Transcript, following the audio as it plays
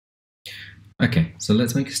Okay, so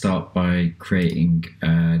let's make a start by creating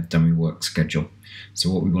a dummy work schedule.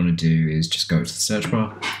 So what we want to do is just go to the search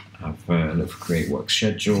bar, have a look for create work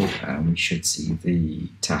schedule, and we should see the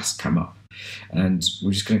task come up. And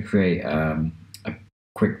we're just going to create a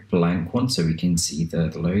quick blank one so we can see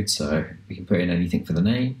the load. So we can put in anything for the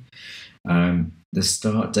name. The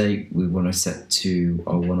start date we want to set to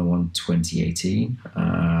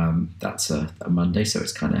 01/01/2018. That's a Monday, so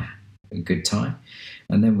it's kind of a good time.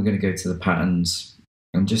 And then we're going to go to the patterns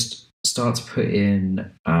and just start to put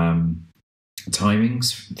in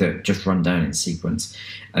timings that just run down in sequence.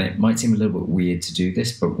 And it might seem a little bit weird to do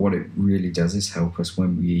this, but what it really does is help us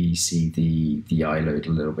when we see the I load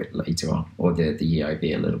a little bit later on, or the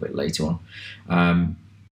EIB a little bit later on.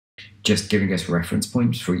 Just giving us reference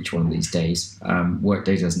points for each one of these days.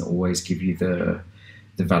 Workday doesn't always give you the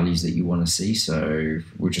values that you want to see, so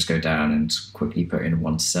we'll just go down and quickly put in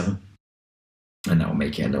 1 to 7, and that will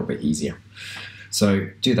make it a little bit easier. So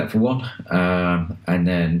do that for one, and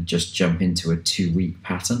then just jump into a 2-week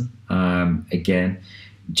pattern. Again,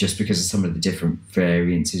 just because of some of the different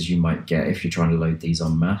variances you might get if you're trying to load these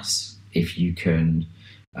en masse, if you can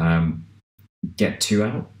get 2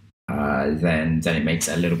 out, then it makes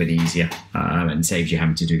it a little bit easier and saves you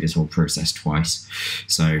having to do this whole process twice.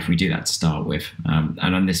 So if we do that to start with, and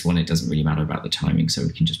on this one it doesn't really matter about the timing, so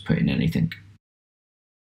we can just put in anything.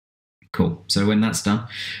 Cool. So when that's done,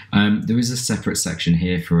 there is a separate section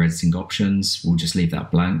here for editing options. We'll just leave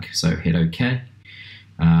that blank, so hit OK,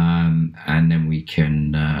 and then we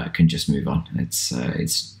can just move on. It's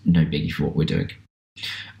no biggie for what we're doing.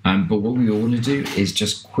 But what we want to do is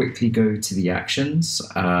just quickly go to the actions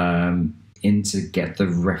to get the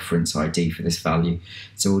reference ID for this value.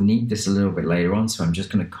 So we'll need this a little bit later on, so I'm just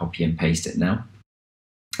going to copy and paste it now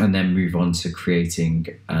and then move on to creating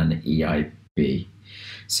an EIB.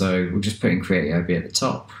 So we'll just put in create EIB at the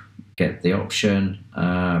top, get the option,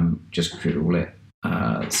 just call it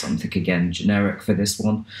something again generic for this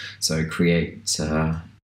one. So create an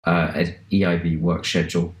EIB work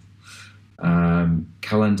schedule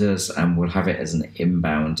calendars, and we'll have it as an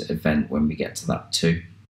inbound event when we get to that too.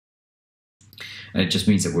 And it just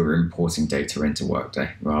means that we're importing data into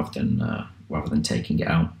Workday rather than taking it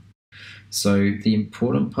out. So the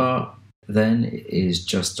important part then is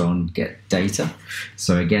just on get data.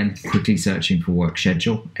 So again, quickly searching for work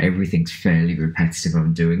schedule. Everything's fairly repetitive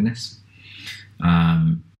on doing this.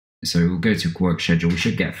 So we'll go to work schedule. We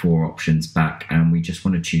should get 4 options back, and we just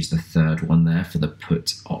want to choose the 3rd one there for the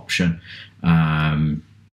put option, and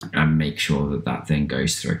make sure that then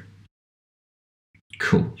goes through.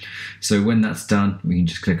 Cool. So when that's done, we can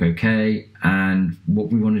just click OK. And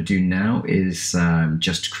what we want to do now is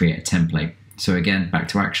just create a template. So again, back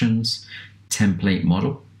to actions, template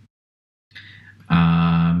model.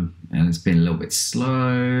 And it's been a little bit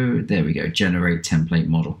slow. There we go, generate template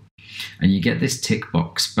model. And you get this tick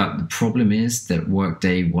box, but the problem is that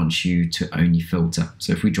Workday wants you to only filter.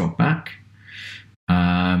 So if we drop back,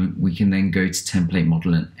 we can then go to template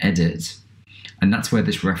model and edit. And that's where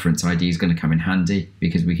this reference ID is going to come in handy,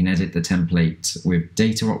 because we can edit the template with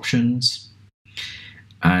data options.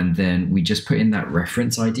 And then we just put in that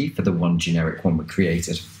reference ID for the one generic one we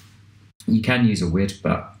created. You can use a WID,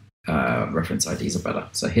 but reference IDs are better.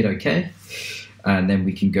 So hit OK. And then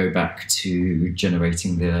we can go back to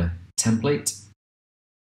generating the template.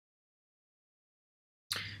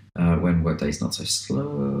 When Workday's not so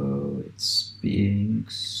slow, it's being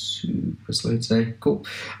super slow today. Cool.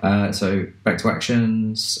 So back to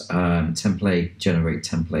actions, template, generate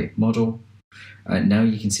template model. Now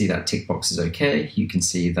you can see that tick box is okay. You can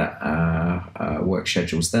see that work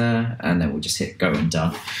schedule's there, and then we'll just hit go and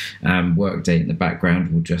done. Workday in the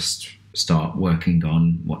background will just start working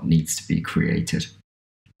on what needs to be created.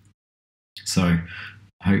 So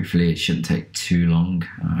hopefully it shouldn't take too long.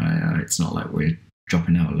 It's not like we're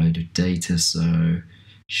dropping out a load of data, so it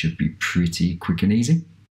should be pretty quick and easy.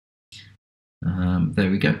 There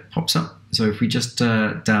we go, pops up. So if we just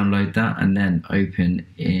download that and then open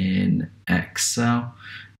in Excel,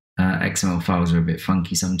 XML files are a bit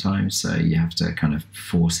funky sometimes, so you have to kind of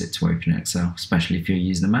force it to open Excel, especially if you're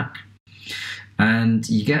using a Mac. And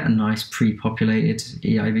you get a nice pre-populated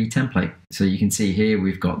EIB template. So you can see here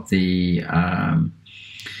we've got the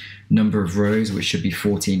number of rows, which should be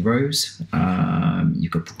 14 rows.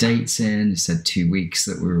 You've got the dates in, it said 2 weeks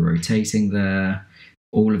that we were rotating there.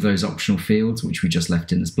 All of those optional fields, which we just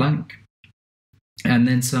left in as blank. And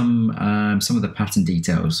then some of the pattern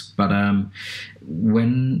details. But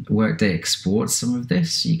when Workday exports some of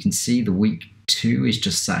this, you can see the week 2 is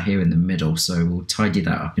just sat here in the middle. So we'll tidy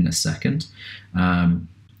that up in a second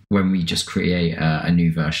when we just create a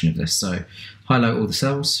new version of this. So highlight all the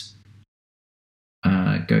cells,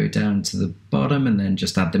 go down to the bottom and then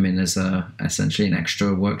just add them in as essentially an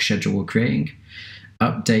extra work schedule we're creating.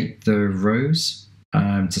 Update the rows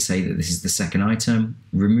to say that this is the second item.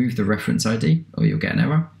 Remove the reference ID or you'll get an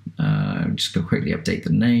error. Just go quickly update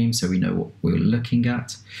the name so we know what we're looking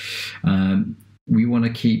at. We want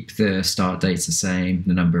to keep the start dates the same,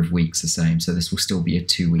 the number of weeks the same, so this will still be a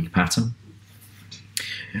 2-week pattern.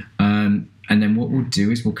 And then what we'll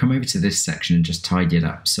do is we'll come over to this section and just tidy it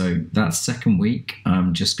up. So that second week,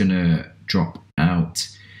 I'm just going to drop out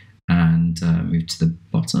and move to the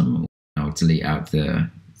bottom. I'll delete out the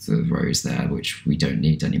rows there, which we don't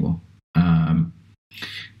need anymore.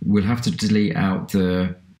 We'll have to delete out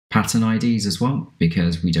the pattern IDs as well,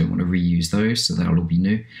 because we don't want to reuse those, so that'll all be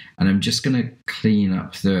new. And I'm just going to clean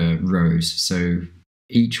up the rows. So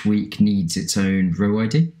each week needs its own row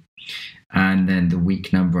ID. And then the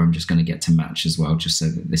week number I'm just going to get to match as well, just so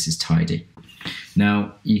that this is tidy.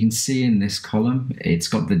 Now, you can see in this column, it's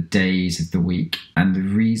got the days of the week. And the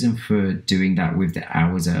reason for doing that with the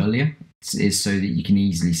hours earlier is so that you can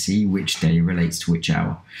easily see which day relates to which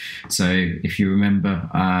hour. So if you remember,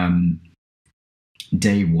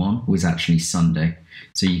 day 1 was actually Sunday.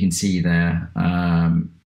 So you can see there,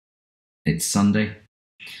 it's Sunday.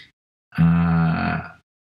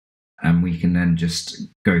 And we can then just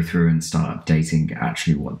go through and start updating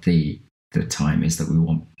actually what the time is that we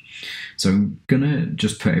want. So I'm going to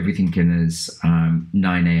just put everything in as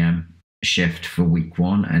 9 a.m. shift for week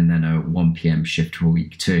 1 and then a 1 p.m. shift for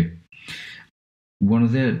week 2. One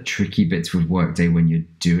of the tricky bits with Workday when you're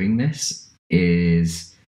doing this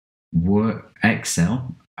is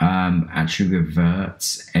Excel actually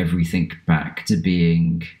reverts everything back to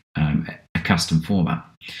being a custom format.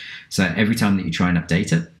 So every time that you try and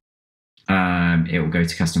update it, it will go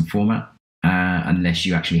to custom format unless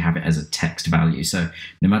you actually have it as a text value. So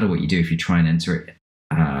no matter what you do, if you try and enter it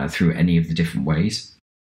through any of the different ways,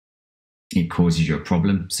 it causes you a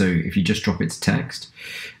problem. So if you just drop it to text,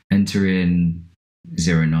 enter in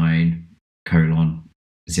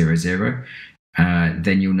 09:00,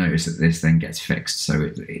 then you'll notice that this then gets fixed. So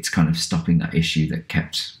it's kind of stopping that issue that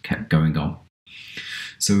kept going on.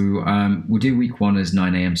 So we'll do week 1 as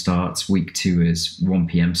 9 a.m. starts, week 2 as 1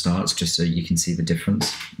 p.m. starts, just so you can see the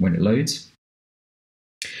difference when it loads.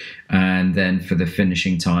 And then for the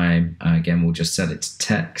finishing time, again, we'll just set it to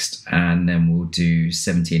text, and then we'll do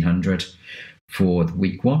 1700 for the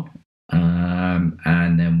week 1.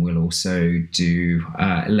 And then we'll also do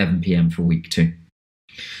 11 p.m. for week 2.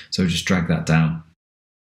 So just drag that down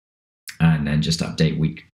and then just update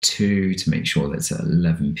week 2 to make sure that's at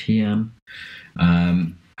 11 p.m.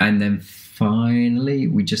 And then finally,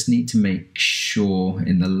 we just need to make sure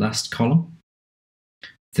in the last column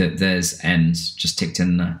that there's ends just ticked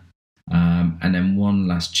in there. And then one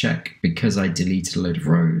last check, because I deleted a load of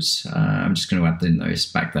rows, I'm just going to add in those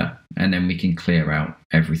back there, and then we can clear out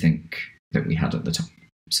everything that we had at the top.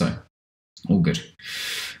 So all good.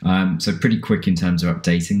 So pretty quick in terms of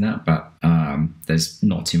updating that, but there's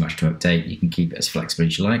not too much to update. You can keep it as flexible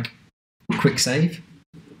as you like. Quick save,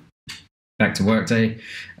 back to Workday,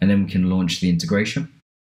 and then we can launch the integration.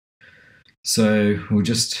 So we'll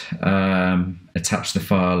just attach the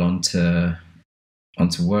file onto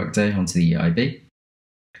Workday, onto the EIB,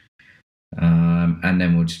 and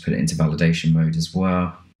then we'll just put it into validation mode as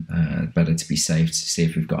well. Better to be safe to see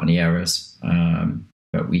if we've got any errors,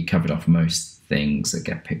 but we covered off most things that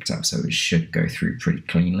get picked up, so it should go through pretty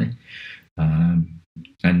cleanly.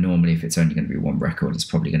 And normally if it's only going to be one record, it's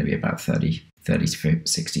probably going to be about 30 to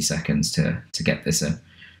 60 seconds to get this in.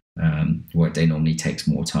 Workday normally takes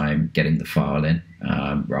more time getting the file in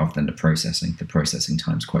rather than the processing. The processing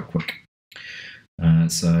time's quite quick.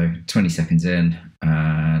 So 20 seconds in,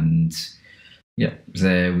 and yeah,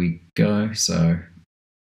 there we go. So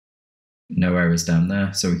no errors down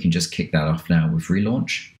there. So we can just kick that off now with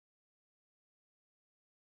relaunch.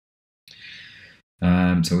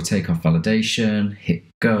 So we'll take off validation, hit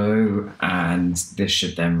go, and this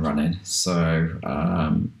should then run in. So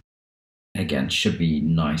again, should be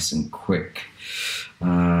nice and quick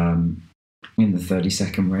in the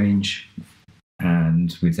 30-second range.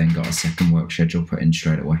 And we've then got a second work schedule put in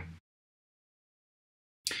straight away.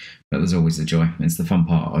 But there's always the joy. It's the fun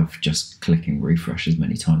part of just clicking refresh as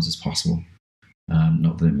many times as possible.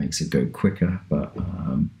 Not that it makes it go quicker, but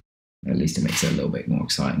at least it makes it a little bit more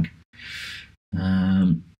exciting.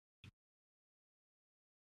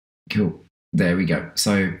 Cool. There we go.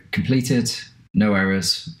 So completed, no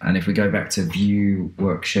errors. And if we go back to view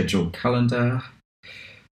work schedule calendar,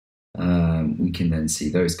 we can then see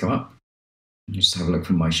those come up. Just have a look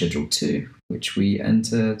from my schedule 2, which we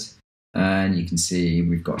entered, and you can see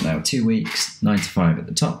we've got now 2 weeks, 9 to 5 at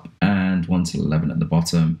the top and 1 1 till 11 at the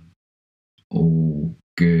bottom. All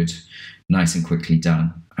good, nice and quickly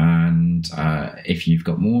done. And if you've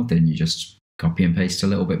got more, then you just copy and paste a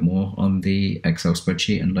little bit more on the Excel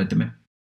spreadsheet and load them in.